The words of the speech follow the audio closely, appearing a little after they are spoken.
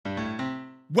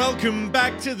Welcome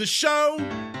back to the show.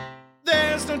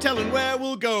 There's no telling where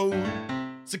we'll go.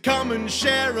 So come and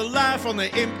share a laugh on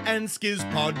the Imp and Skiz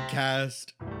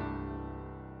podcast.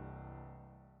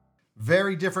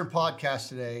 Very different podcast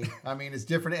today. I mean, it's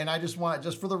different. And I just want,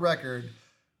 just for the record,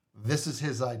 this is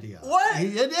his idea. What?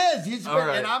 It is. He's, All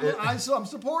right. And I'm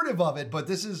supportive of it, but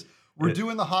this is, we're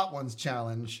doing the Hot Ones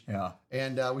challenge. Yeah.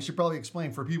 And we should probably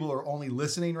explain for people who are only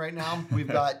listening right now, we've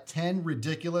got 10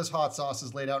 ridiculous hot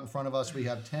sauces laid out in front of us. We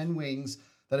have 10 wings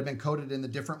that have been coated in the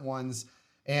different ones.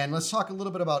 And let's talk a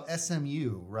little bit about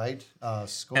SMU, right?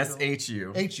 Scoville.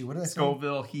 SHU. HU, what did I say?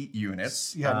 Scoville Heat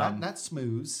Units. Yeah, not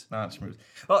smooth. Not smooth.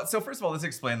 Well, so first of all, let's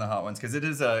explain the Hot Ones because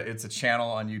it's a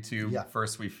channel on YouTube. Yeah.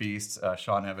 First We Feast.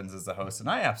 Sean Evans is the host, and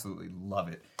I absolutely love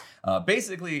it.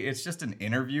 Basically, it's just an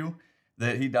interview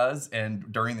that he does,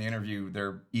 and during the interview,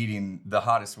 they're eating the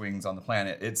hottest wings on the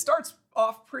planet. It starts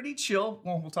off pretty chill.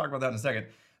 Well, we'll talk about that in a second,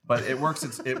 but it works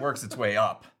its way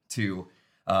up to.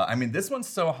 I mean, this one's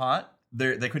so hot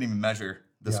they couldn't even measure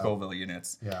the Scoville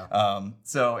units. Yeah.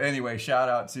 So anyway, shout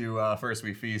out to First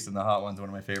We Feast and the Hot Ones, one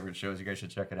of my favorite shows. You guys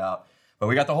should check it out. But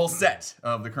we got the whole set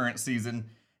of the current season,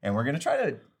 and we're gonna try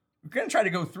to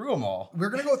go through them all. We're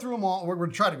going to go through them all. We're going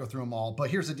to try to go through them all.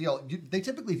 But here's the deal. They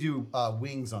typically do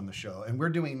wings on the show. And we're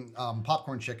doing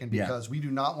popcorn chicken because we do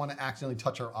not want to accidentally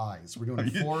touch our eyes. We're doing a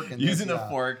fork. And Using a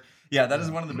fork. Yeah, that is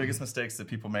one of the biggest mistakes that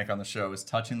people make on the show is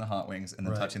touching the hot wings and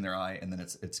then touching their eye. And then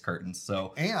it's curtains.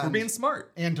 So we're being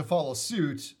smart. And to follow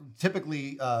suit,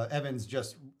 typically Evans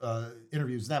just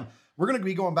interviews them. We're going to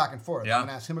be going back and forth. Yeah. I'm going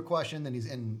to ask him a question. Then he's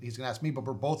going to ask me. But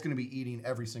we're both going to be eating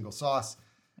every single sauce.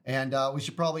 And we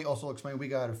should probably also explain we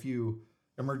got a few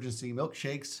emergency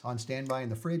milkshakes on standby in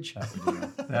the fridge.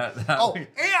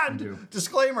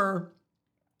 Disclaimer,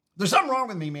 there's something wrong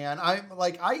with me, man. I'll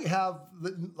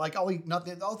eat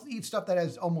nothing. I'll eat stuff that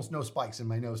has almost no spikes and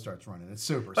my nose starts running. It's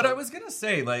super. But I was going to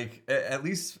say, like, at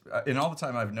least in all the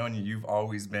time I've known you, you've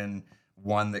always been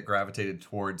one that gravitated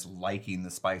towards liking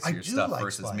the spicier stuff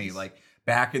versus spice. Me. Like,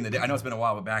 back in the day, I know it's been a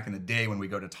while, but back in the day when we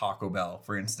go to Taco Bell,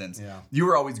 for instance, you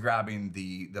were always grabbing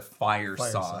the fire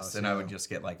sauce, and I would just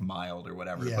get like mild or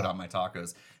whatever to put on my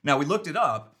tacos. Now, we looked it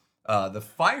up. The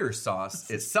fire sauce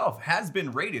itself has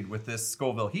been rated with this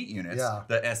Scoville Heat Units,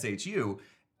 the SHU,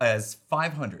 as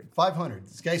 500. 500.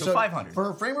 Okay, so 500.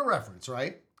 For a frame of reference,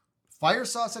 right? Fire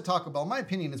sauce at Taco Bell, in my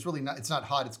opinion, it's really not. It's not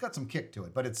hot. It's got some kick to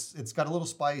it, but it's got a little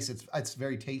spice. It's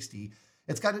very tasty.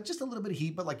 It's got just a little bit of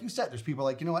heat, but like you said, there's people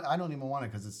like, you know what? I don't even want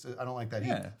it because I don't like that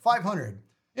heat. 500.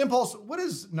 Impulse, what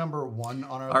is number one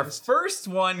on our list? Our first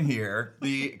one here,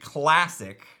 the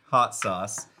classic hot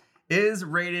sauce, is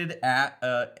rated at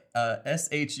a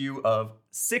SHU of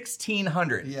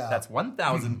 1,600. Yeah. That's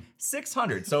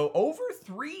 1,600. So over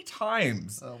 3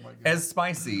 times as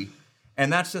spicy.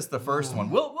 And that's just the first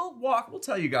one. We'll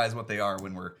tell you guys what they are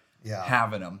when we're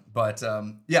having them. But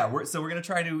we're gonna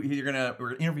try to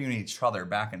we're interviewing each other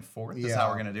back and forth. That's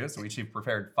how we're gonna do it. So we each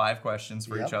prepared 5 questions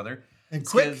for each other. And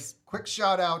quick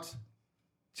shout out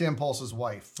to Impulse's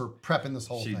wife for prepping this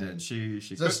whole thing. She did.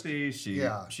 She cooked these. She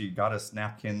got us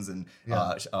napkins and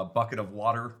a bucket of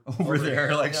water over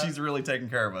there. Like she's really taking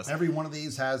care of us. Every one of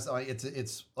these has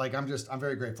it's like I'm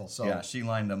very grateful. So yeah, she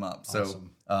lined them up. Awesome.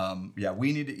 So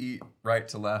we need to eat right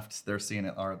to left. They're seeing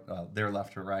it their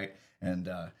left to right. And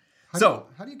how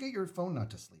do you get your phone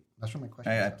not to sleep? That's what my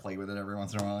question is. I play with it every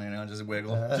once in a while, just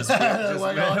wiggle. Just wiggle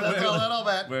a little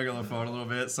bit. Wiggle the phone a little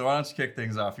bit. So why don't you kick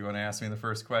things off? You want to ask me the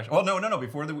first question? Oh, no.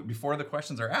 Before the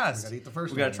questions are asked, we gotta eat the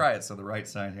first we got to try it. So the right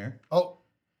side here. Oh,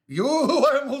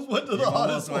 I almost went to the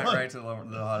hottest one. Went right to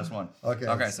the hottest one.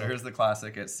 Okay, so here's the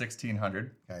classic at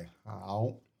 1,600. Okay.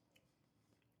 Ow.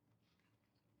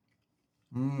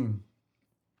 It's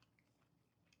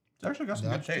actually got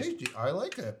some good taste. Tasty. I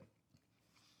like it.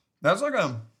 That's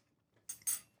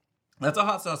a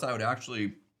hot sauce I would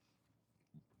actually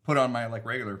put on my like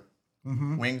regular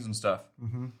wings and stuff.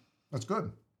 Mm-hmm. That's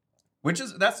good.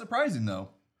 That's surprising though,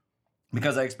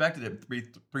 because I expected it to be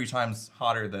 3 times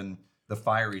hotter than the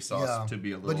fiery sauce to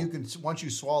be a little. But you can once you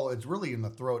swallow, it's really in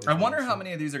the throat. I wonder how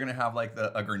many of these are going to have like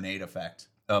a grenade effect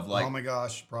of like. Oh my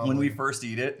gosh! Probably when we first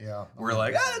eat it, we're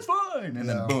like, it's fine, and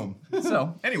then boom.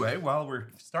 So anyway, while we're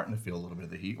starting to feel a little bit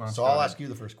of the heat, so I'll ask you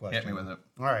the first question. Hit me with it.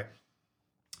 All right.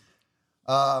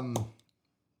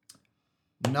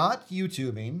 Not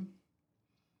YouTubing.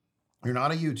 You're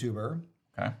not a YouTuber.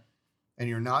 Okay. And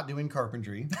you're not doing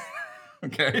carpentry.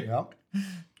 Okay. Yep.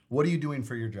 What are you doing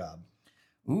for your job?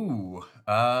 Ooh.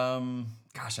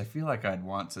 Gosh, I feel like I'd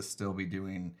want to still be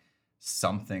doing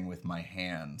something with my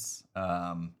hands.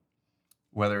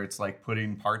 Whether it's like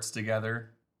putting parts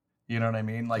together, You know what I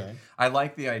mean? Like, I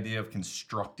like the idea of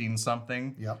constructing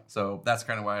something. Yep. So that's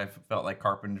kind of why I felt like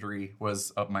carpentry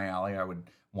was up my alley. I would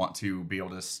want to be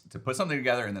able to put something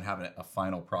together and then have a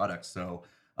final product. So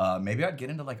maybe I'd get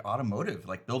into like automotive,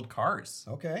 like build cars.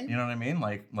 Okay. You know what I mean?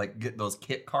 Like get those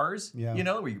kit cars. Yeah. You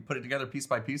know, where you put it together piece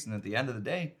by piece, and at the end of the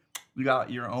day, you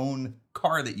got your own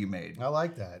car that you made. I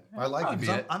like that. I like it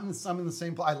because I'm in the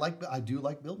same. I do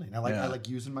like building. I like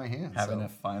using my hands. Having a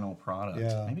final product.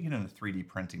 Yeah. Maybe get into 3D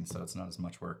printing so it's not as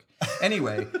much work.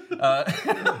 Anyway.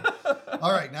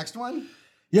 All right, next one.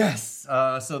 Yes.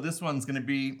 So this one's going to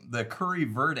be the Curry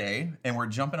Verde, and we're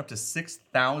jumping up to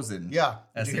 6,000. Yeah.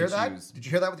 Did you hear that? SHUs. Did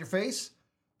you hear that with your face?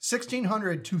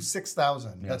 1,600 to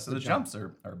 6,000. Yeah, That's so the jumps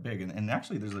are big, and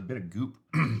actually there's a bit of goop.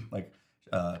 Like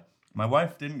my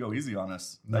wife didn't go easy on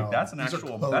us. Like No, that's these are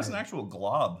an actual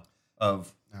glob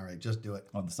of All right, just do it.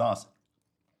 the sauce.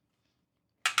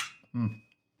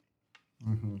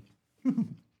 Mm-hmm.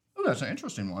 Oh, that's an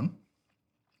interesting one.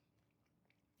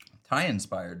 Thai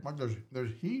inspired. Like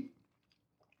there's heat,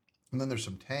 and then there's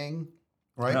some tang,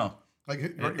 right? No. Like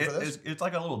you ready for this? It's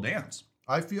like a little dance.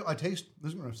 I taste.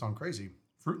 This is going to sound crazy.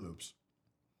 Fruit Loops.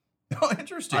 Oh,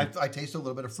 interesting. I taste a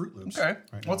little bit of Fruit Loops. Okay.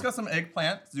 Right Well, it's got some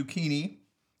eggplant, zucchini,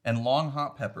 and long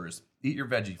hot peppers. Eat your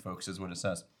veggie, folks, is what it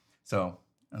says. So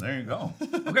there you go.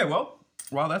 Okay, well,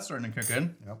 while that's starting to kick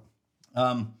in. Yep.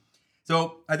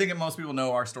 So I think most people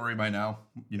know our story by now.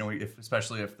 You know,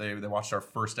 especially if they watched our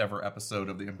first ever episode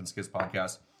of the Imp and Skiz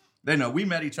podcast. They know we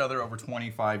met each other over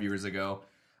 25 years ago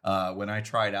when I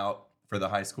tried out for the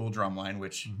high school drumline,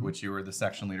 which you were the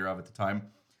section leader of at the time.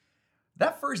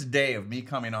 That first day of me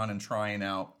coming on and trying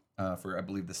out for, I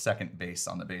believe, the second bass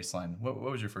on the bass line, what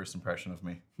was your first impression of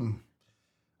me?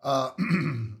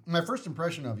 My first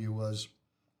impression of you was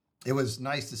it was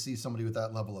nice to see somebody with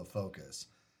that level of focus.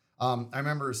 I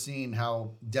remember seeing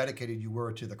how dedicated you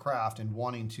were to the craft and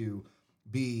wanting to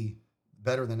be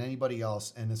better than anybody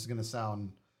else. And this is going to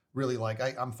sound really like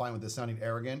I'm fine with this sounding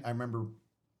arrogant. I remember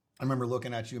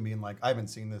looking at you and being like, I haven't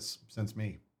seen this since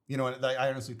me. You know, and I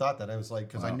honestly thought that. I was like,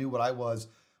 because I knew what I was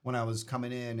when I was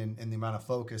coming in and the amount of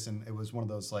focus. And it was one of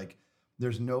those like,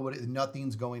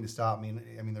 nothing's going to stop me.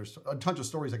 I mean, there's a ton of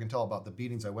stories I can tell about the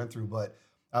beatings I went through, but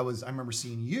I remember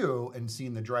seeing you and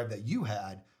seeing the drive that you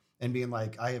had and being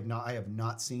like, I have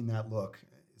not seen that look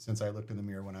since I looked in the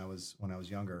mirror when I was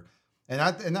younger. And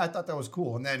I thought that was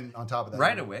cool. And then on top of that,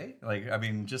 right away, like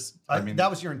that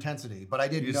was your intensity. But I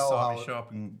didn't know saw how me show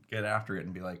up and get after it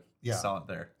and be like, yeah, saw it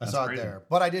there. I saw it there.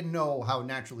 But I didn't know how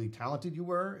naturally talented you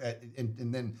were, and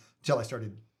then until I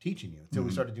started teaching you, until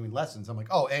we started doing lessons, I'm like,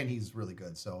 oh, and he's really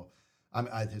good. So I'm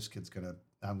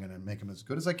gonna make him as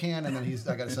good as I can, and then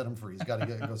I got to set him free. He's got to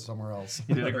go somewhere else.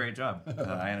 You did a great job.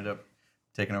 I ended up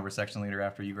taking over section leader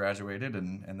after you graduated,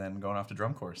 and then going off to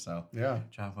drum course. So yeah,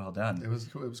 job well done. It was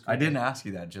cool. I didn't ask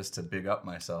you that just to big up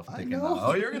myself, thinking,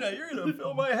 oh, you're gonna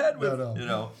fill my head with you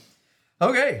know.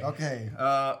 Okay.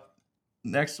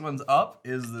 Next one's up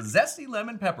is the Zesty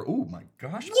Lemon Pepper. Oh my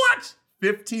gosh! What?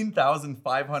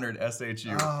 15,500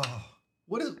 SHU. Oh,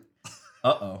 what is?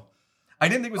 Uh-oh. I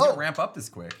didn't think it was going to ramp up this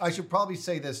quick. I should probably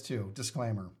say this too.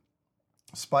 Disclaimer.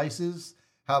 Spices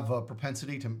have a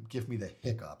propensity to give me the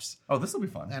hiccups. Oh, this will be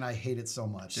fun. And I hate it so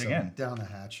much. So again. Down the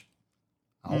hatch.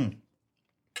 I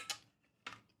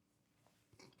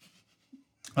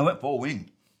went full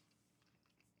wing.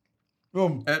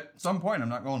 Boom. At some point, I'm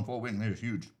not going full wing. They're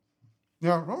huge.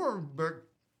 Yeah.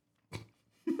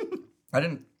 I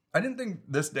didn't think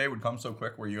this day would come so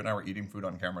quick where you and I were eating food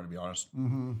on camera, to be honest.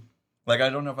 Mm-hmm. Like, I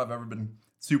don't know if I've ever been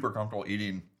super comfortable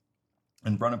eating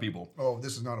in front of people. Oh,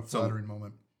 this is not a flattering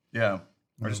moment. Yeah.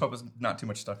 I just hope it's not too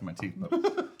much stuck in my teeth.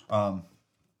 But, I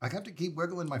have to keep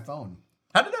wiggling my phone.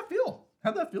 How did that feel?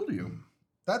 How did that feel to you?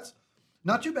 That's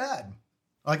not too bad.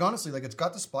 Like, honestly, like, it's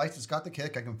got the spice, it's got the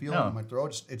kick. I can feel it in my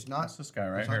throat. It's not. That's this guy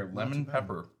right here, lemon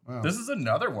pepper. Wow. This is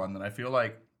another one that I feel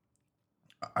like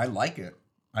I like it.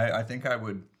 I think I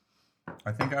would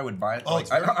buy it. Oh,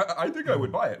 like, I think I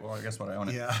would buy it. Well, I guess when I own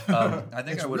it. Yeah. I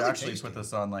think It's I would really actually tasty. put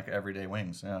this on like everyday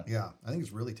wings. Yeah. Yeah, I think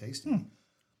it's really tasty.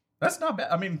 That's not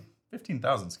bad. I mean,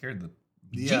 15,000 scared the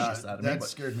Jesus out of me. That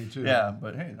scared me too. Yeah,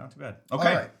 but hey, not too bad.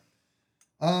 Okay.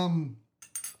 All right.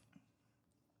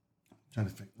 Trying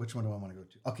to think, which one do I want to go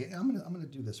to? Okay, I'm gonna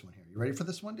do this one here. You ready for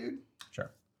this one, dude? Sure.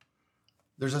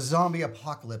 There's a zombie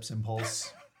apocalypse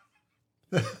impulse.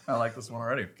 I like this one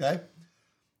already. Okay.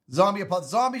 Zombie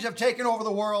apocalypse. Zombies have taken over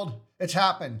the world. It's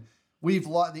happened.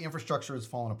 The infrastructure has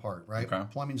fallen apart, right? Okay.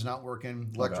 Plumbing's not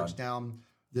working. Electric's down.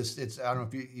 I don't know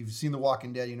if you've seen The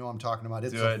Walking Dead. You know what I'm talking about.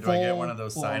 It's do I get one of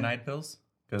those cyanide pills?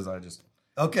 Because I just...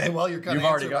 Okay, well, you're kind of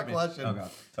answering my question. Oh, God.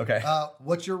 Okay.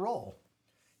 What's your role?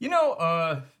 You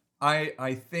know,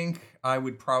 I think I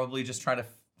would probably just try to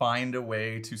find a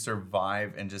way to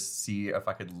survive and just see if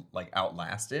I could like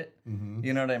outlast it. Mm-hmm.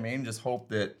 You know what I mean? Just hope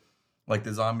that like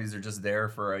the zombies are just there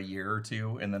for a year or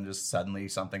two and then just suddenly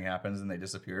something happens and they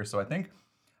disappear. So I think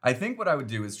what I would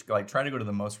do is like try to go to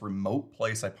the most remote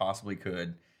place I possibly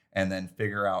could and then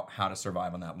figure out how to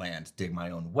survive on that land. Dig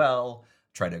my own well,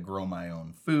 try to grow my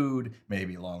own food.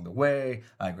 Maybe along the way,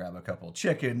 I grab a couple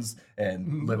chickens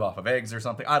and live off of eggs or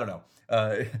something. I don't know.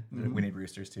 We need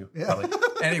roosters too. Yeah. Probably.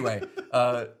 Anyway,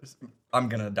 I'm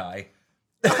gonna die.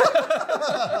 No,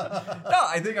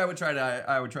 I think I would try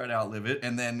to outlive it,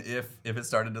 and then if it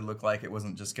started to look like it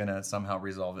wasn't just gonna somehow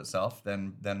resolve itself,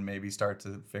 then maybe start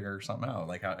to figure something out,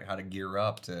 like how to gear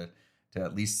up to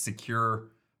at least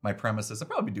secure my premises. I'll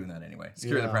probably be doing that anyway.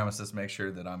 Secure the premises, make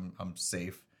sure that I'm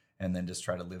safe, and then just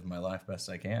try to live my life best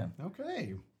I can.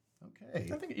 Okay. I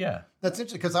think That's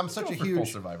interesting because I'm such a huge full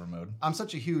survivor mode. I'm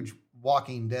such a huge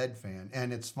Walking Dead fan,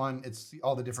 and it's fun. It's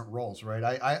all the different roles, right?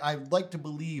 I like to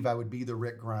believe I would be the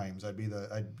Rick Grimes.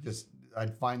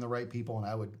 I'd find the right people, and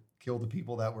I would kill the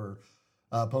people that were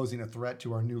posing a threat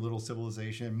to our new little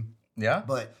civilization. Yeah,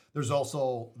 but there's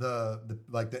also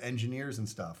the engineers and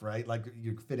stuff, right? Like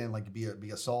you fit in, like be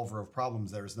a solver of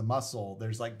problems. There's the muscle.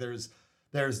 There's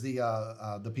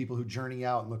the people who journey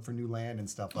out and look for new land and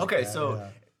stuff like that. Okay,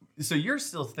 so you're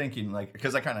still thinking like,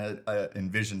 because I kind of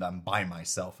envisioned I'm by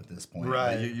myself at this point,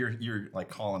 right? You're like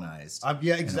colonized.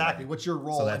 Yeah, exactly. What's your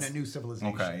role in a new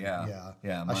civilization? Okay,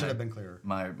 yeah. I should have been clearer.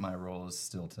 My role is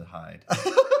still to hide.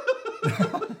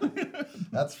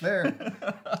 That's fair.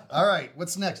 All right,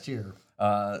 what's next here?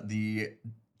 The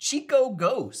Chico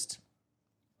Ghost.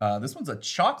 This one's a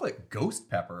chocolate ghost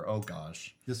pepper. Oh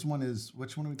gosh. This one is,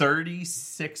 which one are we?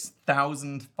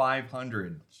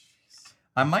 36,500.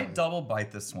 I might double bite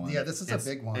this one. Yeah, this is a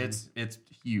big one. It's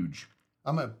huge.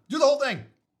 I'm gonna do the whole thing.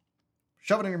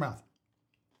 Shove it in your mouth.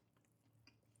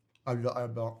 I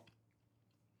don't.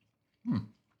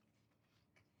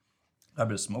 A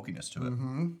bit of smokiness to it.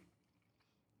 Mm-hmm.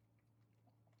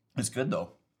 It's good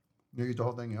though. You eat the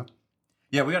whole thing, yeah?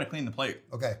 Yeah, we got to clean the plate.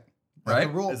 Okay. Right?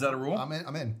 Rule. Is that a rule? I'm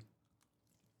in.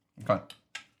 Okay.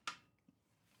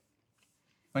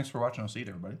 Thanks for watching us eat,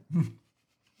 everybody.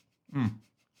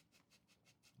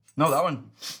 No, that one.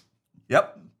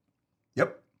 Yep.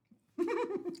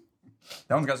 That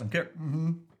one's got some kick.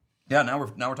 Mm-hmm. Yeah, now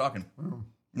we're talking. Mm.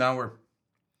 Now we're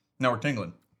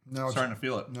tingling. Now starting to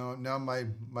feel it. No, now my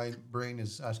brain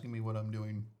is asking me what I'm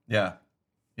doing. Yeah.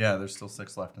 There's still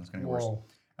 6 left, and it's gonna get worse.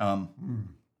 Mm.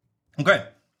 Okay,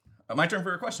 my turn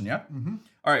for a question. Yeah. Mm-hmm.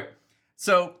 All right.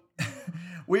 So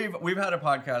we've had a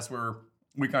podcast where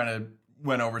we kind of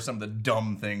went over some of the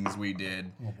dumb things we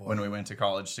did when we went to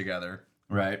college together.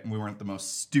 Right. We weren't the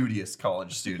most studious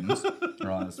college students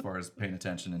as far as paying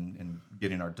attention and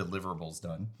getting our deliverables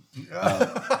done.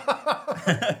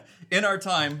 In our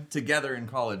time together in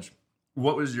college,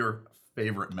 what was your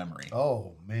favorite memory?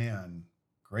 Oh, man.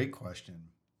 Great question.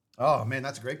 Oh, man,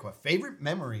 that's a great question. Favorite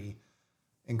memory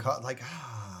in college?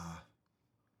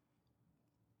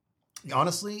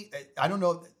 Honestly, I don't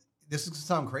know. This is going to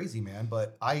sound crazy, man,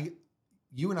 but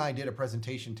you and I did a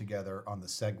presentation together on the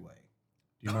Segway.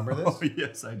 Do you remember this? Oh,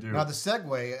 yes, I do. Now, the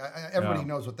Segway, everybody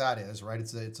knows what that is, right?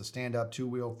 It's a stand-up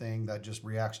 2-wheel thing that just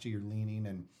reacts to your leaning,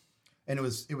 and it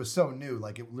was so new,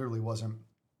 like it literally wasn't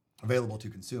available to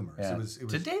consumers. Yeah. It was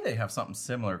Today they have something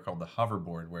similar called the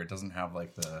hoverboard, where it doesn't have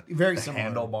like the similar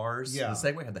handlebars. Yeah, the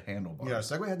Segway had the handlebars. Yeah,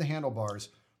 Segway had the handlebars,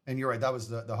 and you're right, that was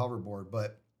the hoverboard,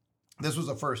 but this was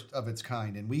the first of its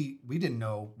kind, and we didn't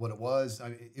know what it was.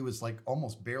 It was like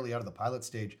almost barely out of the pilot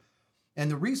stage,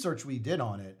 and the research we did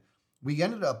on it, we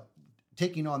ended up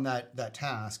taking on that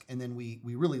task, and then we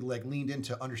really like leaned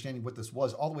into understanding what this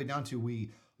was, all the way down to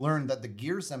we learned that the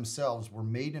gears themselves were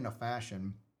made in a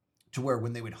fashion to where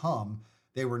when they would hum,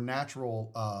 they were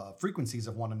natural frequencies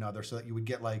of one another, so that you would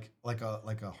get like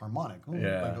a harmonic.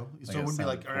 Ooh, so it would be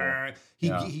like cool.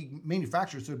 He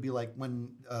manufactured, so it would be like when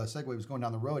Segway was going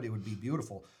down the road, it would be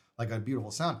beautiful, like a beautiful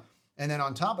sound. And then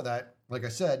on top of that, like I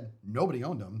said, nobody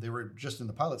owned them. They were just in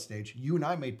the pilot stage. You and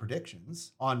I made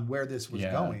predictions on where this was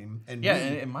going. And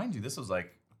and mind you, this was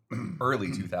like early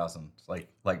 2000s, like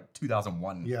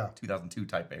 2001, 2002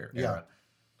 type era. Yeah.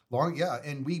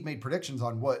 And we made predictions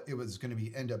on what it was going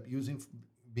to end up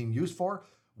being used for.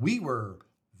 We were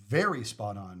very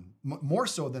spot on, more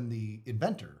so than the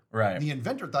inventor. Right. The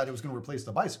inventor thought it was going to replace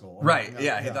the bicycle. Right. He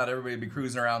thought everybody would be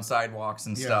cruising around sidewalks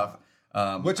and stuff.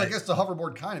 Which I guess the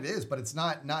hoverboard kind of is, but it's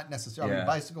not necessarily. I mean,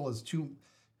 bicycle is too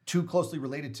closely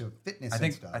related to fitness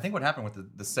and stuff. I think what happened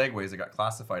with the Segway is it got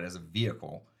classified as a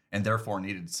vehicle, and therefore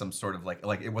needed some sort of like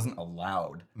it wasn't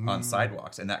allowed on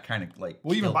sidewalks, and that kind of like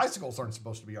even bicycles aren't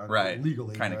supposed to be on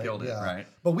legally. Kind of killed it, right?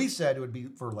 But we said it would be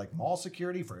for like mall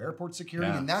security, for airport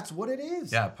security, and that's what it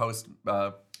is. Yeah,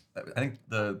 I think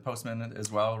the postman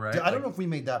as well, right? I don't know if we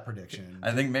made that prediction.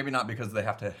 I think maybe not because they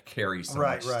have to carry so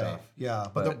much stuff. Yeah,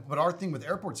 but our thing with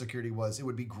airport security was it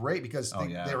would be great because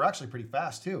they were actually pretty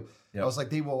fast too. Yep. I was like,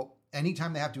 they will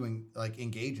anytime they have to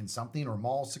engage in something or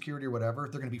mall security or whatever,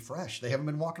 they're going to be fresh. They haven't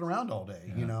been walking around all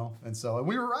day, you know. And so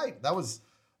we were right. That was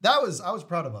I was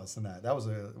proud of us in that.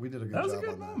 We did a good job. That was a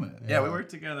good moment. Yeah, we worked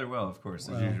together well, of course,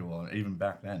 as usual, even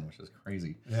back then, which is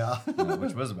crazy. Yeah,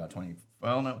 which was about 20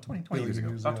 years ago,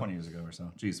 about 20 years ago or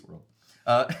so. Jeez, world.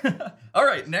 All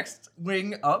right, next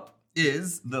wing up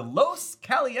is the Los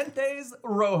Calientes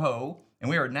Rojo, and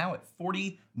we are now at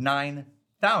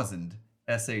 49,000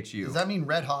 SHU. Does that mean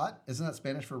red hot? Isn't that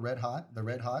Spanish for red hot? The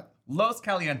red hot? Los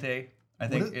Caliente, I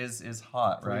think, is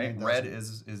hot, right? Red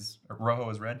is Rojo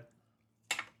is red.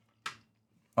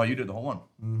 Oh, you did the whole one.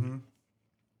 Mm-hmm.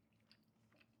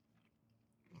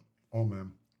 Oh,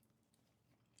 man.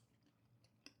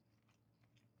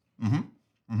 Mm-hmm.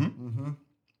 Mm-hmm. Mm-hmm.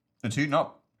 It's heating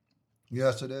up.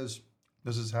 Yes, it is.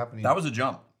 This is happening. That was a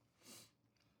jump.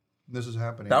 This is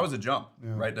happening. That was a jump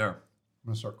right there. I'm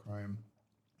going to start crying.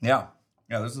 Yeah.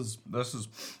 Yeah, this is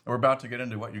we're about to get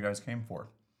into what you guys came for.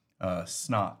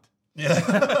 Snot.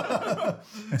 Yeah.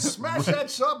 Smash that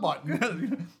sub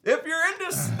button. If you're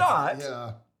into snot.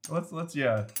 Yeah. Let's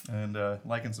and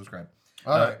like and subscribe.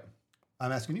 All right.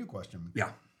 I'm asking you a question.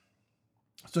 Yeah.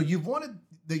 So you've wanted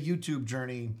the YouTube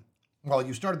journey. Well,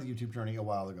 you started the YouTube journey a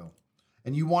while ago,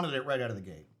 and you wanted it right out of the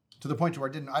gate to the point where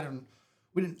you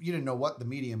didn't know what the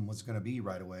medium was going to be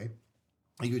right away.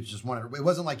 You just wanted. It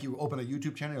wasn't like you open a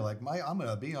YouTube channel. You're like, I'm going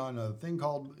to be on a thing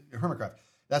called Hermitcraft.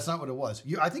 That's not what it was.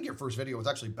 I think your first video was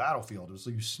actually Battlefield. It was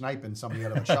you sniping somebody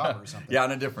out of a shop or something. Yeah,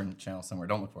 on a different channel somewhere.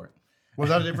 Don't look for it. Was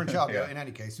that a different channel? Yeah. In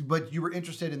any case, but you were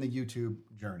interested in the YouTube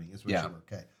journey, is what you were.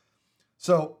 Okay.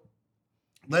 So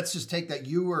let's just take that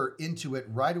you were into it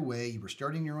right away. You were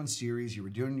starting your own series. You were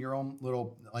doing your own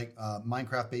little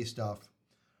Minecraft-based stuff.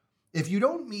 If you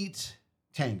don't meet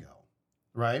Tango,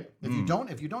 right? If you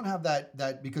don't have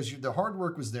that because the hard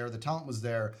work was there, the talent was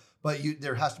there, but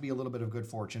there has to be a little bit of good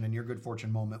fortune, and your good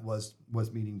fortune moment was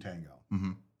meeting Tango.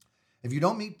 Mm-hmm. If you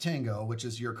don't meet Tango, which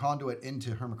is your conduit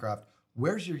into Hermitcraft,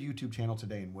 where's your YouTube channel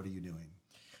today, and what are you doing?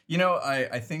 You know,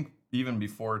 I think even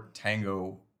before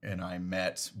Tango and I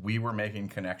met, we were making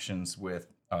connections with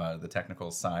the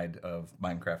technical side of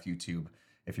Minecraft YouTube.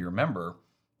 If you remember,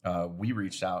 we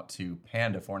reached out to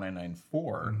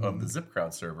Panda4994 of the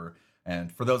ZipCrowd server.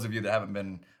 And for those of you that haven't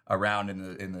been around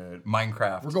in the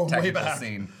Minecraft technical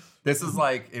scene, this is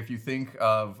like, if you think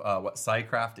of what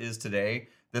SciCraft is today,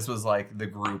 this was like the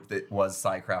group that was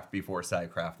SciCraft before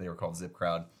SciCraft. They were called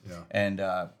ZipCrowd. Yeah. And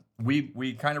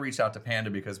we kind of reached out to Panda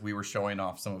because we were showing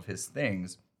off some of his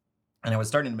things. And I was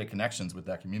starting to make connections with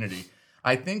that community.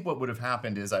 I think what would have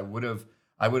happened is I would have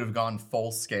gone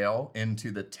full scale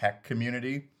into the tech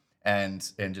community and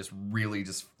just really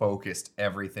just focused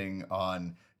everything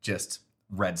on just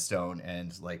redstone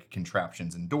and like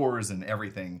contraptions and doors and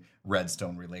everything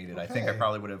redstone related. Okay. I think I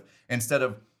probably would have, instead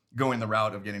of going the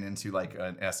route of getting into like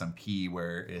an SMP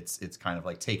where it's kind of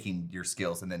like taking your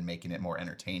skills and then making it more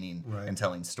entertaining and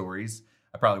telling stories,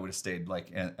 I probably would have stayed like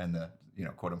in the,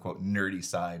 quote unquote nerdy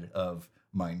side of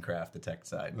Minecraft, the tech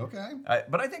side. Okay.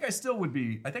 But I think I still would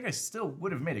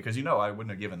have made it because I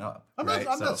wouldn't have given up. I'm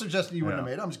not suggesting you wouldn't have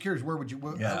made it. I'm just curious, where would you,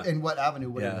 in what avenue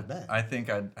would it have been? I think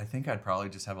I'd probably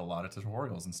just have a lot of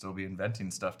tutorials and still be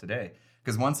inventing stuff today.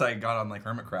 Because once I got on like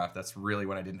Hermitcraft, that's really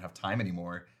when I didn't have time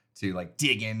anymore to like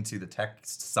dig into the tech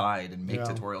side and make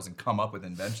tutorials and come up with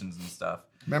inventions and stuff.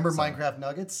 Remember Minecraft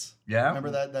Nuggets? Yeah.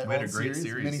 Remember that we had a great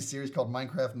mini series called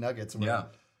Minecraft Nuggets?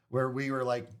 Where we were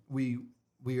like, we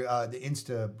the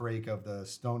Insta break of the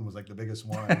stone was like the biggest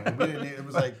one. It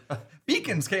was like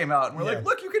beacons came out and we're like,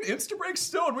 look, you can Insta break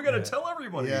stone. We got to tell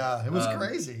everybody. Yeah, it was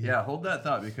crazy. Yeah, hold that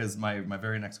thought because my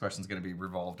very next question is going to be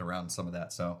revolved around some of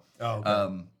that. So,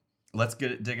 let's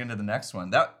dig into the next one.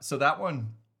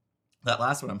 That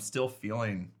last one, I'm still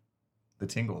feeling the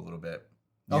tingle a little bit.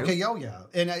 You? Okay,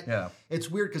 and it's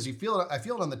weird because you feel it. I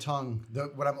feel it on the tongue.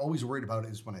 What I'm always worried about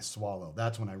is when I swallow.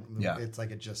 That's when it's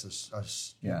like it just is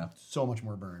so much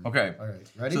more burn. Okay, all right,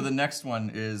 ready? So the next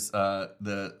one is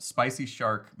the Spicy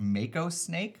Shark Mako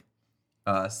Snake,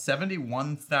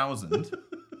 71,000.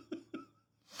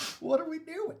 What are we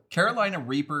doing? Carolina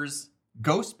Reapers,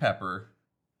 Ghost Pepper.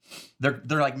 They're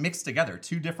like mixed together,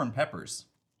 two different peppers.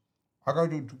 I gotta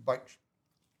do 2 bites.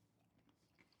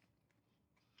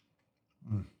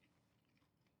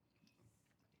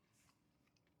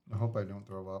 hope I don't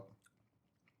throw up.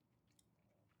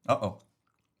 Uh-oh.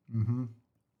 Mm-hmm.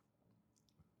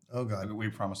 Oh, God. We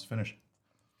promised to finish.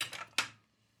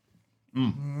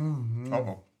 Mm-hmm.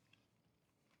 Uh-oh.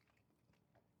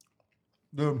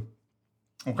 Dude.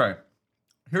 Okay.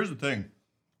 Here's the thing.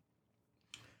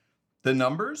 The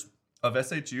numbers of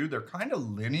SHU, they're kind of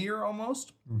linear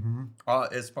almost,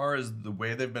 as far as the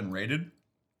way they've been rated.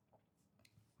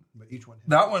 But each one.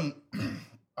 That one...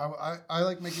 I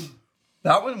like making...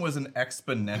 That one was an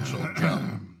exponential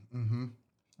jump.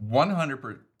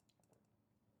 100%.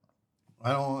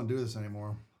 I don't want to do this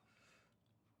anymore.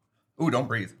 Ooh, don't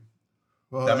breathe.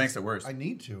 Well, that makes it worse. I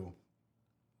need to.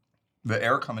 The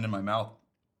air coming in my mouth.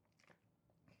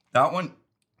 That one...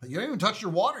 You haven't even touched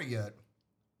your water yet.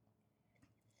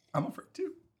 I'm afraid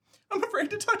to. I'm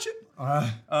afraid to touch it.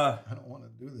 I don't want to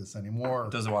do this anymore.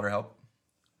 Does the water help?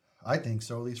 I think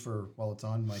so, at least for while it's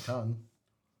on my tongue.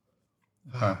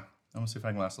 I'm gonna see if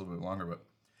I can last a little bit longer,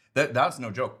 but that's no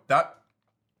joke.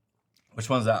 Which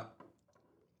one's that?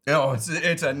 Oh,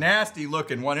 it's a nasty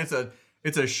looking one. It's a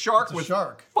shark with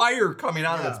fire coming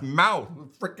out of its mouth.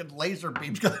 Freaking laser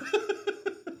beams.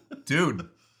 Dude.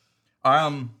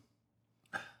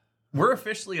 We're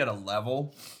officially at a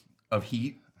level of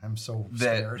heat. I'm so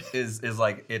scared. That is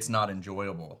like, it's not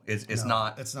enjoyable. It's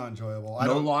not enjoyable.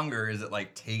 No longer is it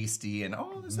like tasty and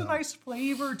there's a nice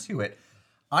flavor to it.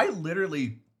 I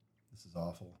literally, this is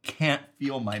awful, can't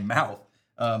feel my mouth.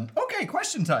 Okay,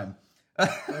 question time.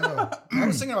 I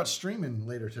was thinking about streaming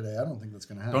later today. I don't think that's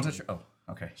going to happen. Don't touch your,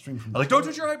 okay. Stream from don't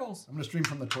touch your eyeballs. I'm going to stream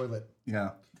from the toilet. Yeah.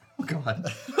 Oh, God.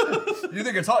 You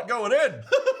think it's hot going in?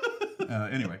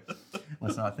 Anyway,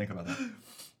 let's not think about that.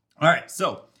 All right,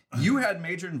 so you had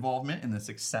major involvement in the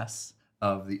success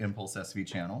of the Impulse SV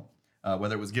channel,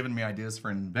 whether it was giving me ideas for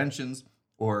inventions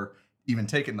or even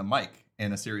taking the mic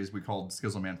in a series we called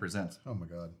Skizzleman Presents. Oh, my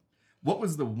God. What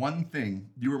was the one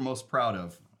thing you were most proud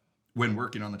of when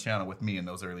working on the channel with me in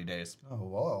those early days?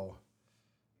 Oh,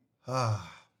 whoa.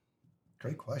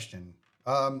 Great question.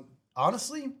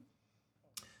 Honestly,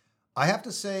 I have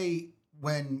to say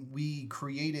when we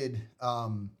created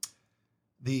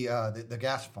the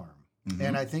gas farm,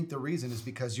 and I think the reason is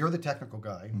because you're the technical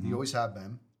guy. You always have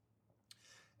been.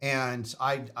 And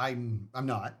I'm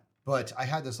not, but I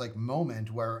had this like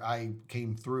moment where I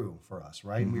came through for us,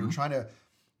 right? And we were trying to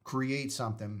create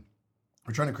something.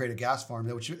 We're trying to create a gas farm,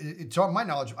 which, to my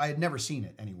knowledge, I had never seen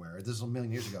it anywhere. This is a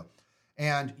million years ago.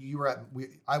 And you were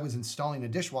I was installing a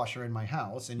dishwasher in my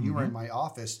house, and you were in my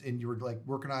office, and you were like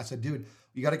working on it. I said, dude,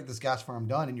 you got to get this gas farm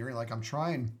done. And you're like, I'm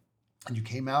trying. And you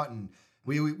came out, and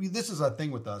we this is a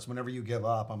thing with us. Whenever you give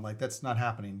up, I'm like, that's not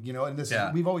happening, you know. And this is,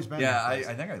 we've always been. Yeah,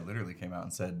 I think I literally came out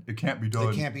and said it can't be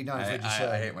done. It can't be done.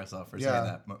 I hate myself for saying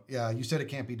that. Yeah, you said it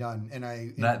can't be done, and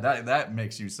that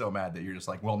makes you so mad that you're just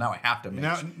like, well, now I have to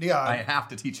I have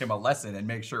to teach him a lesson and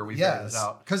make sure we figure this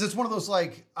out. Because it's one of those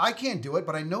like, I can't do it,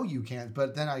 but I know you can't.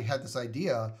 But then I had this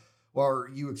idea, or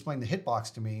you explained the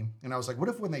hitbox to me, and I was like, what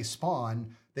if when they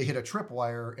spawn, they hit a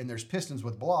tripwire and there's pistons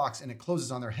with blocks and it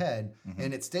closes on their head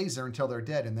and it stays there until they're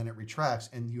dead, and then it retracts,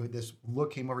 and you had this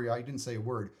look came over your eye. You didn't say a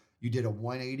word. You did a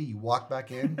 180. You walked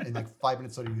back in, and like 5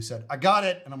 minutes later, you said, "I got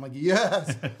it," and I'm like,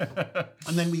 "Yes."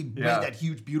 And then we made that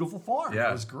huge, beautiful farm. Yeah.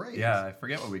 It was great. Yeah, I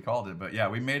forget what we called it, but yeah,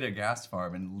 we made a gas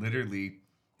farm, and literally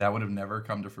that would have never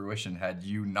come to fruition had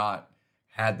you not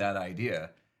had that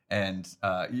idea. And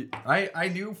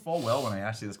I knew full well when I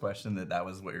asked you this question that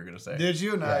was what you were going to say. Did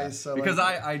you? Nice. Yeah. So because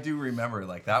I do remember,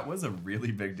 like, that was a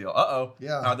really big deal. Uh-oh.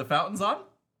 Yeah. Are the fountains on?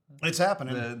 It's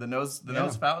happening. The nose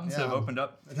fountains have opened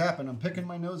up. It happened. I'm picking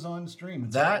my nose on stream.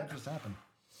 That just happened.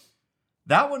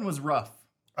 That one was rough.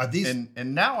 These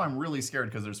and now I'm really scared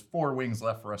because there's 4 wings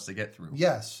left for us to get through.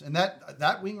 Yes, and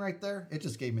that wing right there, it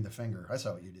just gave me the finger. I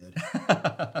saw what you did.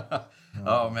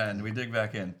 Oh man, we dig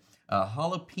back in.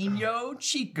 Jalapeno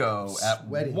Chico at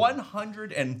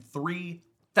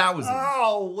 103,000.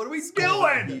 Oh, what are we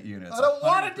doing? Heat units. I don't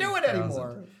want to do it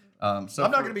anymore. So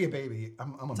I'm not going to be a baby.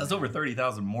 That's over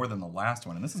 30,000 more than the last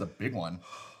one, and this is a big one.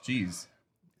 Jeez.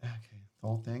 Okay, the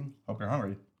whole thing. Hope you're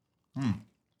hungry.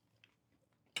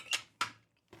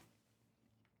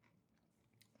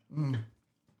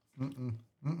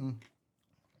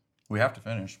 We have to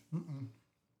finish.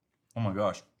 Oh my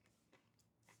gosh.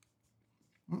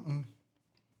 Oh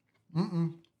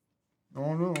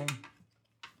no.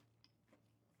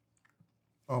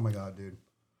 Oh my god, dude.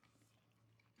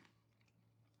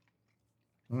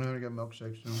 I'm gonna get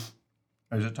milkshakes soon.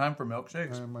 Is it time for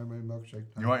milkshakes? I am my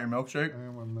milkshake time. You want your milkshake? I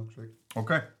want a milkshake.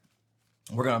 Okay.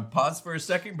 We're gonna pause for a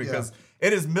second because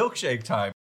it is milkshake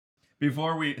time.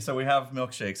 So we have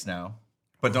milkshakes now,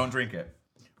 but don't drink it,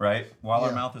 right? While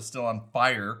our mouth is still on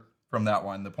fire from that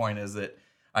one. The point is that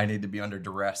I need to be under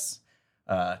duress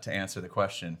to answer the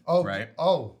question. Oh, right?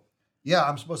 Oh, yeah.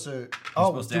 I'm supposed to.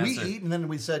 Did we eat and then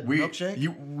we said milkshake?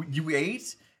 You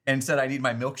ate and said I need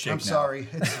my milkshake. I'm sorry.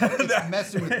 It's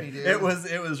messing with me, dude. It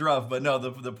was rough, but no.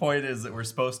 The point is that we're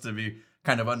supposed to be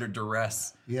kind of under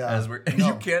duress. Yeah. As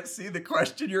you can't see the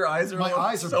question. Your eyes are my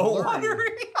eyes are so blurry.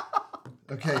 watery.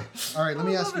 Okay. All right. Let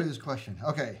me ask you this question.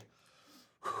 Okay.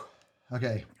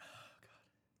 Okay.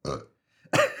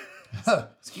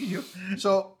 Excuse you.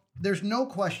 So there's no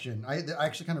question. I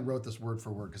actually kind of wrote this word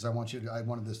for word because I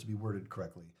wanted this to be worded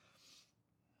correctly.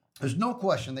 There's no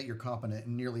question that you're competent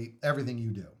in nearly everything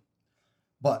you do,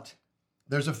 but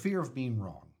there's a fear of being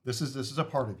wrong. This is a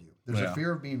part of you. There's a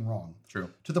fear of being wrong. True.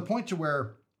 To the point to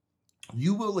where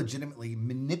you will legitimately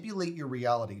manipulate your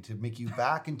reality to make you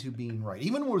back into being right,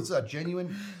 even when it's a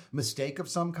genuine mistake of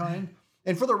some kind.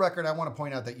 And for the record, I want to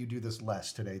point out that you do this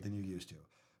less today than you used to.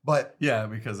 But yeah,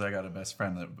 because I got a best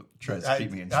friend that tries to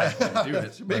keep me in check when I do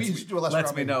it. Maybe you should do it less.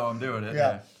 Lets me know I'm doing it.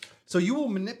 Yeah. So you will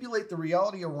manipulate the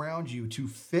reality around you to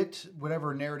fit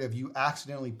whatever narrative you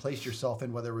accidentally placed yourself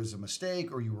in, whether it was a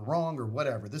mistake or you were wrong or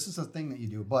whatever. This is a thing that you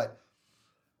do. But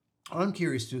what I'm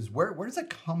curious to is where does that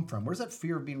come from? Where does that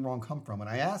fear of being wrong come from? And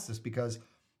I ask this because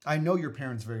I know your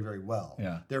parents very, very well.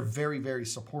 Yeah. They're very, very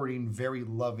supporting, very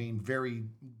loving, very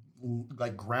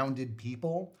like grounded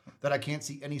people that I can't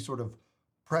see any sort of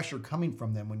pressure coming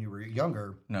from them when you were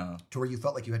younger. No. To where you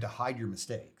felt like you had to hide your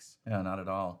mistakes. Yeah, not at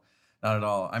all. Not at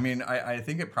all. I mean, I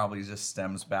think it probably just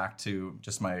stems back to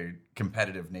just my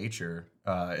competitive nature.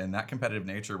 And that competitive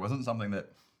nature wasn't something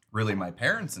that really my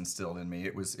parents instilled in me.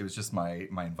 It was just my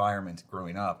environment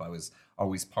growing up. I was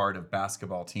always part of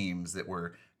basketball teams that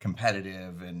were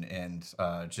competitive and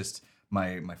just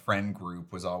my friend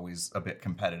group was always a bit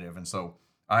competitive. And so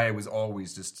I was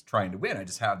always just trying to win. I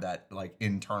just had that like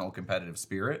internal competitive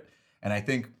spirit. And I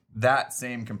think that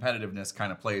same competitiveness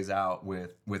kind of plays out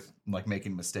with like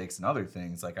making mistakes and other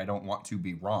things. Like I don't want to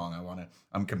be wrong.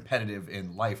 I'm competitive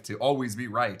in life to always be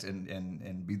right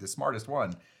and be the smartest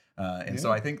one.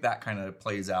 So I think that kind of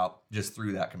plays out just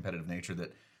through that competitive nature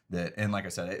that, and like I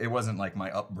said, it wasn't like my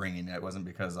upbringing. It wasn't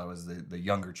because I was the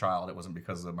younger child. It wasn't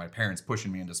because of my parents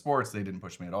pushing me into sports. They didn't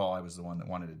push me at all. I was the one that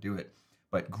wanted to do it.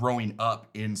 But growing up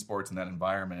in sports in that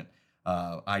environment,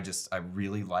 I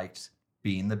really liked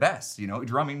being the best,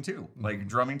 drumming too. Like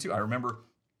drumming too. I remember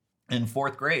in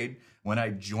 4th grade when I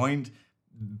joined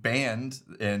band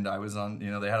and I was on,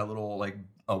 they had a little like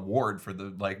award for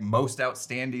the like most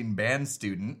outstanding band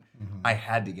student. Mm-hmm. I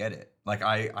had to get it. Like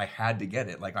I had to get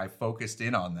it. Like I focused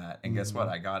in on that. And guess what?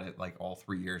 I got it like all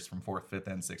 3 years from 4th, 5th,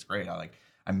 and 6th grade.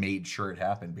 I made sure it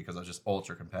happened because I was just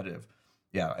ultra competitive.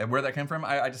 Yeah, and where that came from,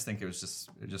 I just think it was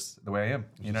just the way I am.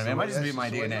 You know what I mean? It might just be my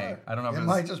DNA. I don't know if it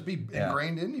might just be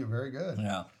ingrained in you. Very good.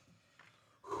 Yeah.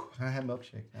 I have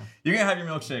milkshake now. You're going to have your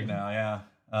milkshake now, yeah.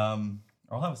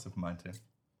 I'll have a sip of mine, too.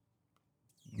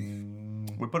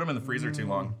 We put them in the freezer too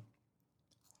long.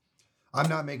 I'm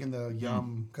not making the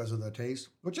yum because of the taste,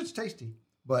 which it's tasty,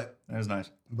 but it was nice.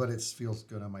 But it feels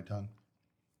good on my tongue.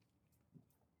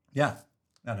 Yeah,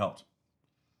 that helped.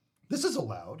 This is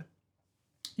allowed.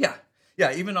 Yeah.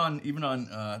 Yeah, even on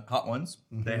hot ones,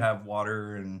 they have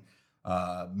water and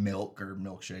milk or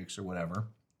milkshakes or whatever.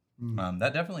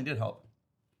 That definitely did help.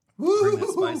 Bring that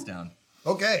spice down.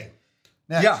 Okay.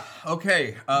 Next. Yeah.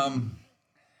 Okay.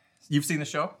 You've seen the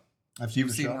show?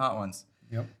 You've seen Hot Ones.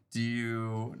 Yep. Do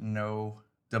you know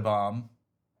Da Bomb?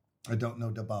 I don't know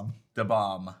Da Bomb. Da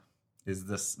Bomb is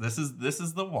this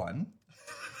is the one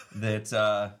that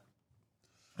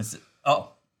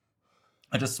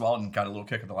I just swallowed and got a little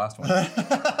kick at the last one.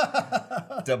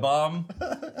 Da Bomb.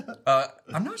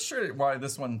 I'm not sure why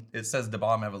this one, it says Da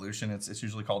Bomb Evolution. It's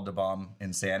usually called Da Bomb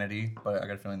Insanity, but I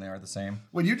got a feeling they are the same.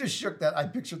 When you just shook that, I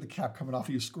pictured the cap coming off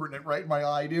of you, squirting it right in my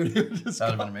eye, dude. It just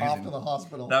that would have been amazing. Off to the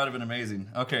hospital. That would have been amazing.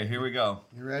 Okay, here we go.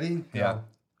 You ready? Yeah.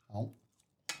 Oh.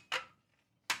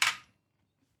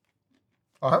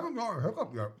 I haven't got a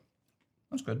hiccup yet.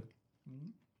 That's good.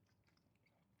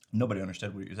 Nobody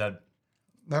understood what you said.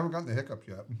 I haven't gotten the hiccups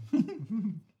yet.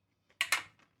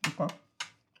 Okay.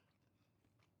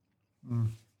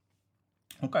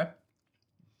 Okay.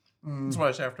 That's what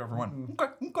I say after every one.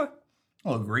 Okay.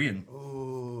 I'll agree in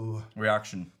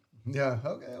reaction. Yeah.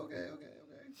 Okay.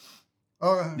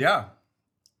 Yeah.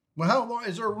 Well, how long?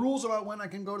 Is there rules about when I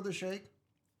can go to the shake?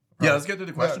 Yeah, let's get through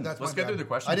the question. Yeah, let's get through the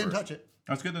question I didn't first. touch it.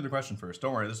 Let's get through the question first.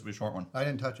 Don't worry, this will be a short one. I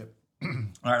didn't touch it. All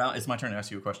right, now it's my turn to ask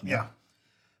you a question. Yeah.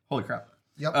 Holy crap.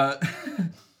 Yep.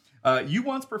 You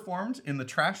once performed in the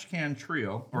Trash Can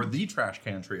Trio, or the Trash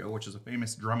Can Trio, which is a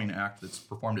famous drumming act that's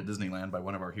performed at Disneyland by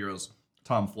one of our heroes,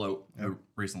 Tom Float, who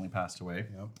recently passed away.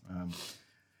 Yep.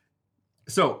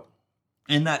 So,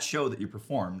 in that show that you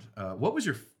performed, what was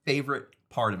your favorite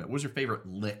part of it? What was your favorite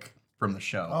lick from the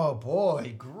show? Oh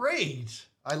boy, great!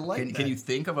 I like that. Can you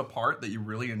think of a part that you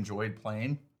really enjoyed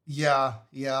playing? Yeah.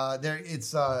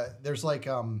 There's like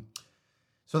so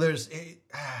there's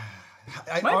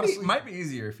might be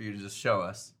easier if you just show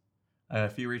us.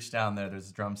 If you reach down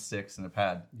there's drumsticks and a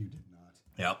pad. You did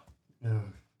not. Yep.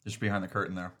 Just behind the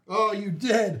curtain there. Oh, you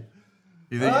did.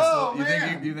 You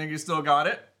think you think you still got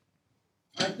it?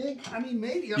 I mean,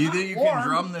 maybe. You think you can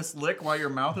drum this lick while your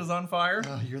mouth is on fire?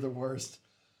 Oh, you're the worst.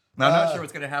 Now, I'm not sure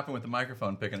what's going to happen with the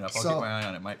microphone picking up. I'll keep my eye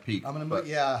on it. It might peak.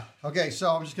 Yeah. Okay,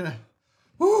 so I'm just going to...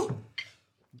 Woo!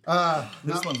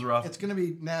 This one's rough. It's going to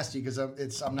be nasty because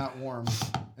I'm not warm,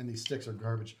 and these sticks are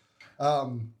garbage.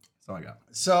 That's all I got.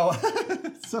 So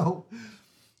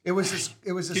it was this.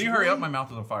 Can you hurry up? My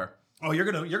mouth is on fire. Oh, you're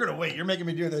gonna wait. You're making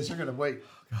me do this. You're gonna wait.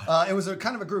 It was a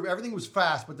kind of a groove. Everything was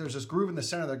fast, but there's this groove in the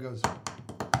center that goes.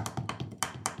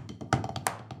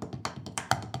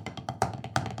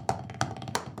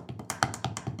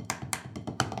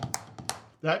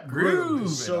 That groove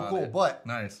is so cool. But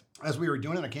nice. As we were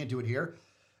doing it, I can't do it here.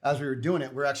 As we were doing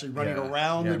it, we're actually running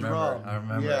around the drum. I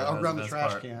remember. Yeah, around the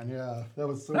trash can. Yeah, that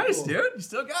was so nice, cool. Dude. You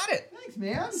still got it. Thanks,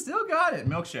 man. Still got it.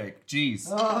 Milkshake. Jeez.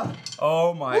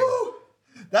 Oh my. Woo!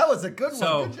 That was a good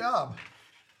one. Good job.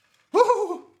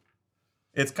 Woo!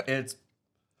 It's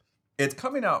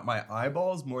coming out my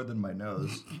eyeballs more than my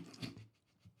nose.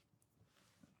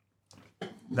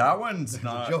 That one's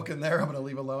not. Joke in there. I'm gonna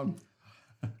leave alone.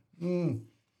 I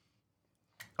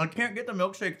can't get the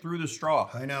milkshake through the straw.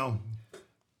 I know.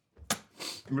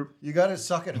 You gotta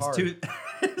suck it hard.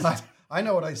 I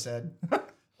know what I said.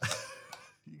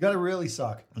 You gotta really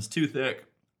suck. It's too thick.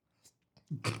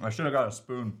 I should have got a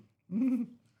spoon.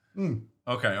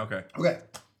 Okay.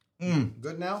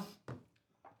 Good now?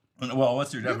 Well,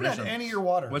 what's your definition? You haven't had any of your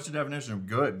water. What's your definition of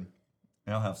good?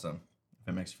 I'll have some if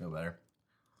it makes you feel better.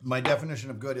 My definition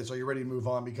of good is, are you ready to move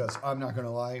on? Because I'm not going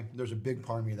to lie, there's a big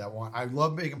part of me that I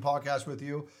love making podcasts with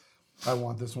you. I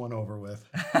want this one over with.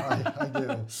 I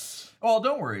do. Well,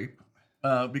 don't worry,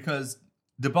 because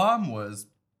the bomb was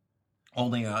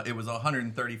only it was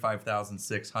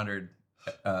 135,600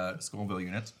 Scoville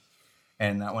units,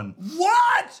 and that one.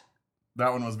 What?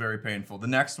 That one was very painful. The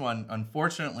next one,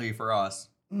 unfortunately for us,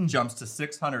 jumps to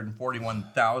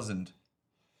 641,000,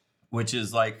 which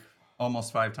is like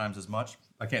almost 5 times as much.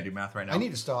 I can't do math right now. I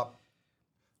need to stop.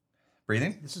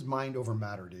 Breathing? This is mind over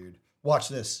matter, dude. Watch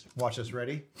this.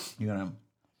 Ready? You gonna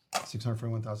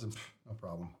 641,000. No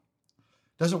problem.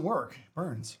 Doesn't work. It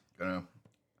burns.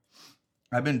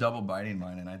 I've been double biting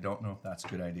mine, and I don't know if that's a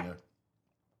good idea.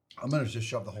 I'm gonna just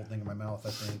shove the whole thing in my mouth, I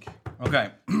think. Okay.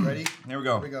 Ready? Here we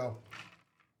go. Here we go.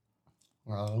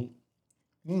 Well.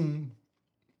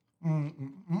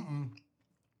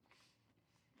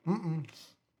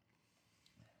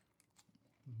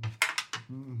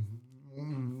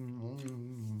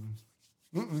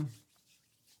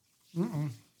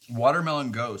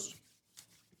 Watermelon Ghost.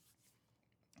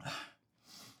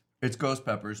 It's ghost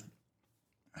peppers.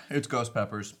 It's ghost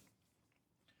peppers.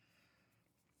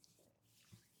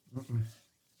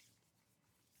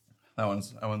 That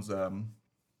one's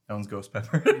ghost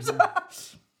peppers.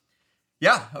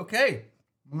 Yeah, okay.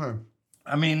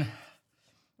 I mean,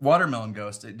 watermelon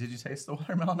Ghost. Did you taste the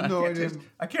watermelon? No, I didn't.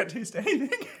 I can't taste anything.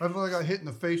 I feel like I got hit in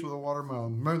the face with a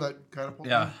watermelon. Remember that catapult?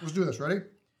 Yeah. Thing? Let's do this. Ready?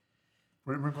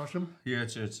 Ready for my question? Yeah,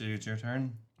 it's your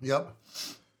turn. Yep.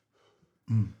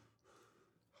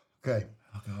 Okay.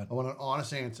 Oh, God. I want an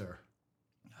honest answer.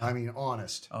 I mean,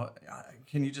 honest.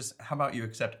 Can you just, how about you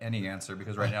accept any answer?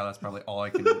 Because right now that's probably all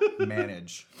I can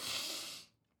manage.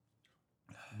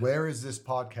 Where is this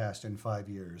podcast in 5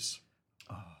 years?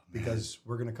 Oh, because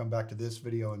we're going to come back to this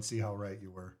video and see how right you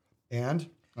were. And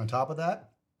on top of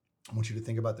that, I want you to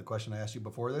think about the question I asked you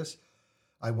before this.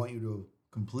 I want you to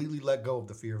completely let go of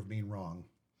the fear of being wrong.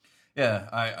 Yeah,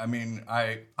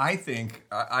 I think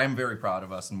I'm very proud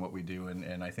of us and what we do,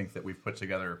 and I think that we've put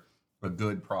together a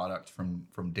good product from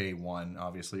day one.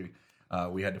 Obviously,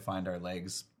 we had to find our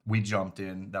legs. We jumped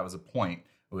in. That was a point.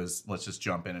 It was, let's just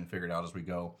jump in and figure it out as we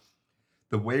go.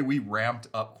 The way we ramped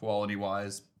up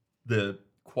quality-wise, the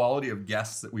quality of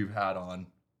guests that we've had on,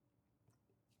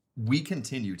 we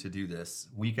continue to do this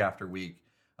week after week.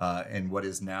 And what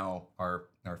is now our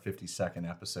 52nd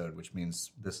episode, which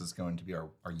means this is going to be our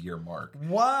year mark.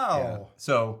 Wow. Yeah.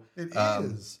 So it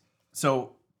is.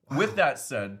 So with that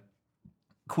said,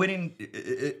 quitting,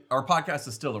 our podcast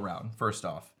is still around, first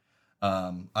off.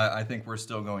 I think we're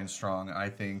still going strong. I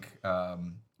think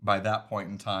by that point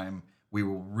in time, we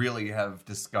will really have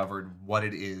discovered what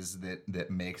it is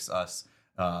that makes us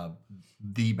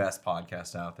the best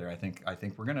podcast out there. I think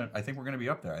we're gonna be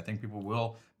up there. I think people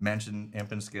will mention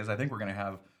Imp and Skiz. I think we're gonna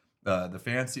have the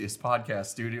fanciest podcast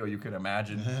studio you could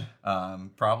imagine.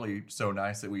 Probably so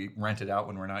nice that we rent it out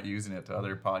when we're not using it to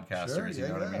other podcasters. Sure, you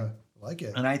know what I mean? Like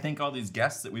it. And I think all these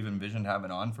guests that we've envisioned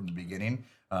having on from the beginning,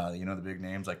 the big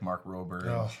names like Mark Rober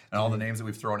and all the names that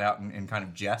we've thrown out in kind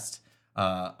of jest,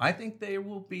 I think they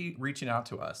will be reaching out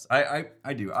to us.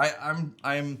 I do.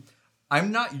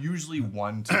 I'm not usually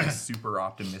one to be super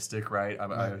optimistic, right?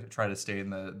 I try to stay in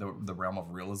the realm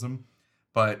of realism,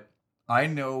 but I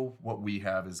know what we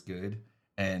have is good,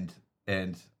 and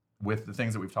with the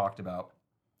things that we've talked about,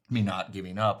 me not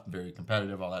giving up, very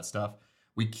competitive, all that stuff,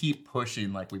 we keep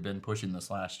pushing like we've been pushing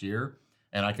this last year,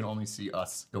 and I can only see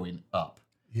us going up.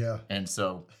 Yeah. And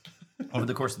so over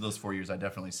the course of those 4 years, I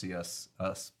definitely see us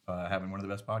having one of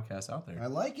the best podcasts out there. I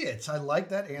like it. I like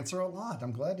that answer a lot.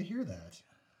 I'm glad to hear that.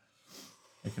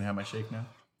 I can have my shake now.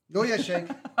 Oh yeah, shake.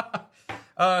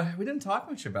 We didn't talk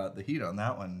much about the heat on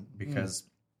that one because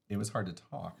it was hard to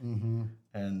talk. Mm-hmm.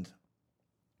 And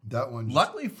that one.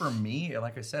 Luckily for me,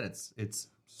 like I said, it's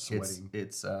sweating.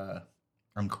 It's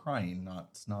I'm crying,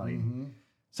 not snotting. Mm-hmm.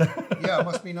 So yeah, it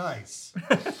must be nice.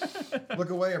 Look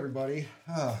away, everybody.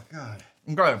 Oh God.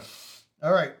 Okay.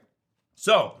 All right.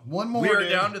 So one more. We are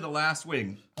down to the last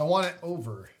wing. I want it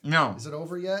over. No. Is it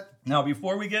over yet? Now,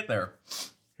 before we get there,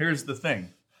 here's the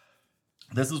thing.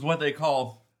 This is what they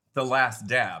call the last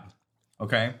dab.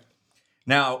 Okay.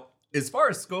 Now, as far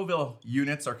as Scoville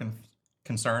units are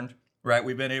concerned, right?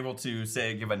 We've been able to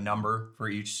give a number for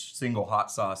each single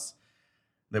hot sauce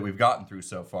that we've gotten through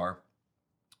so far.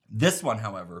 This one,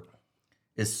 however,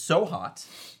 is so hot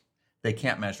they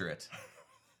can't measure it.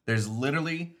 There's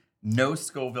literally no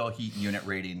Scoville heat unit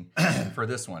rating for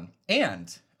this one.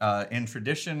 And in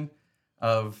tradition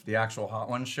of the actual Hot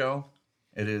Ones show,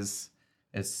 it's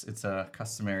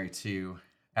customary to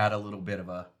add a little bit of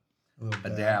a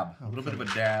dab. A little bit of a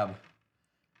dab.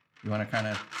 You want to kind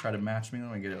of try to match me?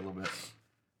 Let me get it a little bit.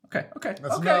 Okay.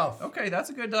 That's enough. Okay, that's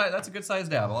a good size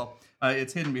dab. Well,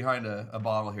 it's hidden behind a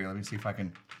bottle here. Let me see if I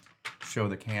can show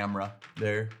the camera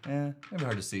there. Maybe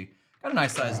hard to see. Got a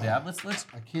nice size dab. Let's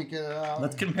I can't get it out.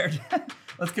 let's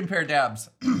compare dabs.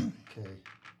 Okay.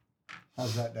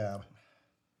 How's that dab?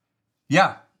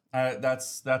 Yeah,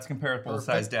 that's comparable Perfect.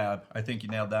 size dab. I think you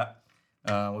nailed that.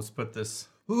 Let's put this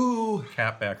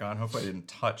cap back on. Hopefully I didn't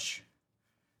touch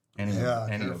any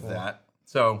of that.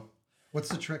 So what's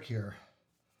the trick here?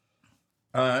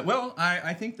 Well,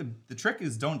 I think the trick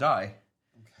is don't die.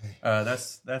 Okay.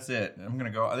 That's it. I'm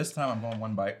gonna go this time. I'm going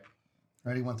one bite.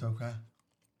 Ready? 1, 2, okay.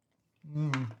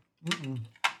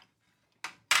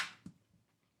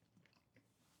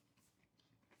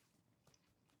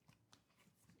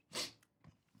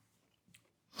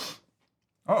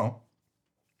 Oh,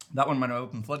 that one might have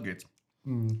opened floodgates.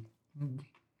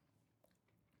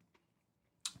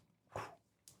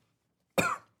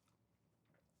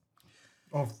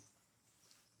 Oh,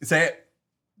 say it.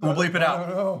 We'll bleep it out.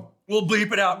 No. We'll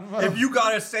bleep it out. If you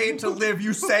gotta say it to live,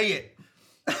 you say it.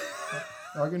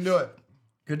 I can do it.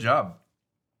 Good job.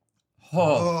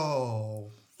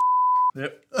 Oh.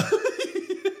 Yep.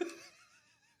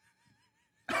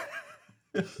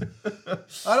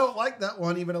 I don't like that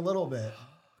one even a little bit.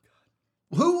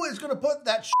 Who is going to put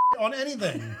that on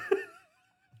anything?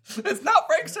 It's not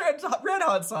Frank's Red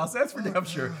Hot sauce. That's for damn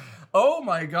sure. Oh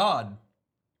my God.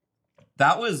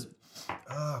 That was.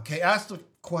 Okay, ask the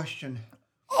question.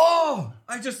 Oh,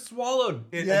 I just swallowed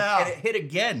it. Yeah. And it hit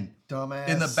again. Dumbass.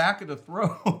 In the back of the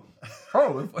throat.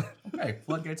 Oh, okay.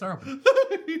 Floodgates are open.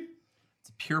 It's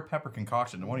a pure pepper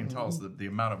concoction. It won't even tell us the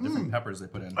amount of different peppers they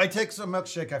put in. I take some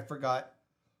milkshake. I forgot.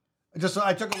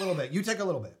 I took a little bit. You take a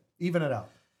little bit. Even it out.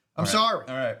 I'm sorry.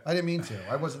 All right. I didn't mean to.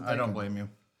 I wasn't thinking. I don't blame you.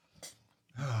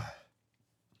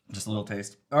 Just a little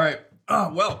taste. All right.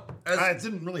 Well, It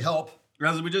didn't really help.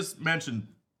 as we just mentioned,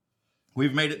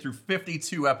 we've made it through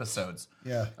 52 episodes.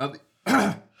 Yeah.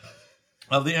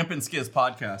 Of the Imp and Skiz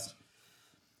podcast.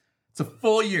 It's a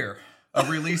full year of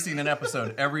releasing an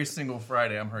episode every single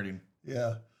Friday. I'm hurting.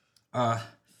 Yeah.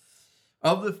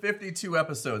 Of the 52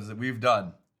 episodes that we've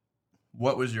done,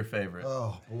 what was your favorite?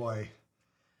 Oh boy.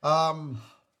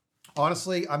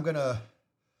 Honestly, I'm gonna.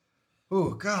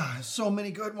 Oh God, so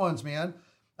many good ones, man.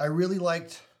 I really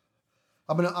liked.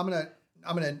 I'm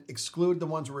gonna exclude the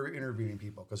ones where we're interviewing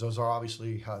people because those are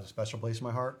obviously have a special place in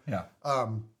my heart. Yeah.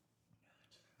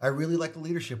 I really like the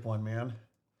leadership one, man.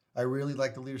 I really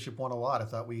like the leadership one a lot. I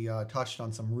thought we touched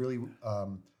on some really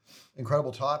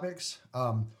incredible topics.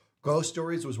 Ghost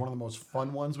Stories was one of the most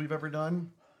fun ones we've ever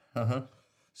done. Uh-huh.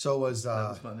 So was That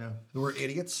was fun, yeah. The Word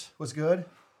Idiots was good.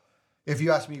 If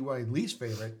you ask me my least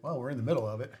favorite, well, we're in the middle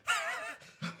of it.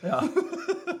 Yeah.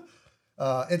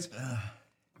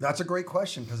 That's a great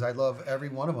question because I love every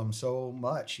one of them so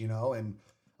much, and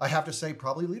I have to say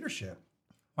probably leadership.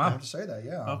 Wow. I have to say that,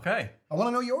 yeah. Okay. I want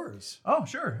to know yours. Oh,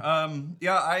 sure.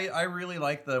 I really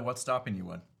like the What's Stopping You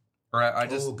one. Or I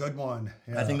just good one.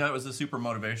 Yeah. I think that was a super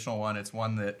motivational one. It's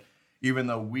one that even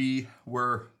though we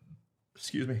were,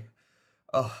 excuse me,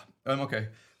 I'm okay.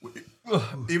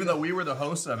 Even though we were the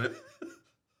hosts of it,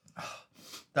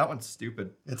 that one's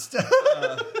stupid. It's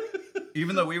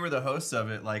even though we were the hosts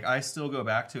of it, like I still go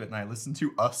back to it and I listen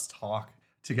to us talk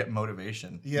to get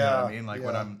motivation. Yeah, you know what I mean, like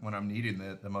when I'm needing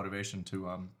the motivation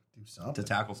to do something, to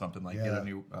tackle something, like get a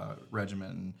new regimen,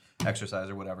 and exercise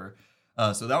or whatever.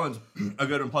 So that one's a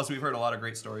good one. Plus, we've heard a lot of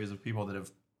great stories of people that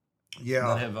have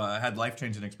had life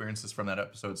changing experiences from that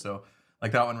episode. So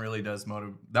like that one really does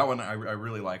motivate. That one I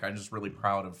really like. I'm just really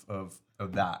proud of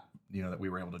that. That we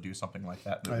were able to do something like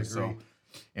that. That was so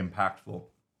impactful.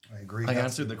 I agree. I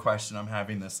answered the question. I'm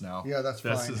having this now. Yeah, that's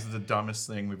fine. This is the dumbest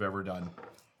thing we've ever done.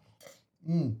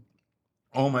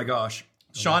 Oh my gosh.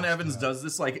 Sean Evans does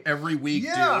this like every week,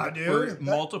 dude. For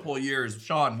multiple years.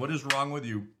 Sean, what is wrong with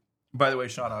you? By the way,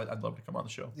 Sean, I'd love to come on the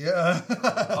show. Yeah.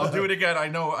 I'll do it again. I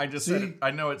know I just said it.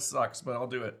 I know it sucks, but I'll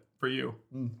do it for you.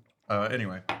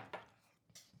 Anyway.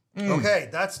 Okay,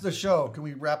 that's the show. Can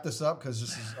we wrap this up? Because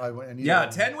this is... I need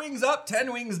 10 wings up,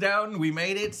 10 wings down. We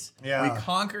made it. Yeah. We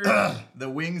conquered the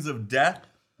wings of death,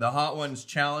 the Hot Ones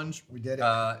challenge. We did it.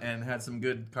 And had some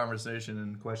good conversation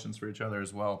and questions for each other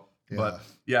as well. Yeah. But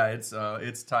yeah,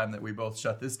 it's time that we both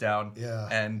shut this down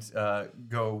and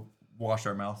go wash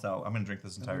our mouths out. I'm going to drink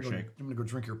this entire shake. I'm going to go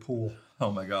drink your pool. Oh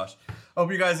my gosh.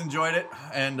 Hope you guys enjoyed it.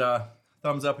 And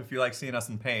thumbs up if you like seeing us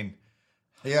in pain.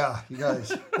 Yeah, you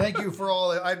guys. Thank you for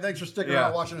all. Thanks for sticking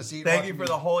around, watching us eat. Thank you for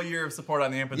the whole year of support on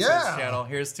the Imp and Six channel.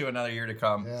 Here's to another year to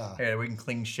come. Yeah. Hey, we can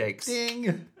cling shakes.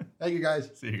 Ding. Thank you,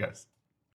 guys. See you guys.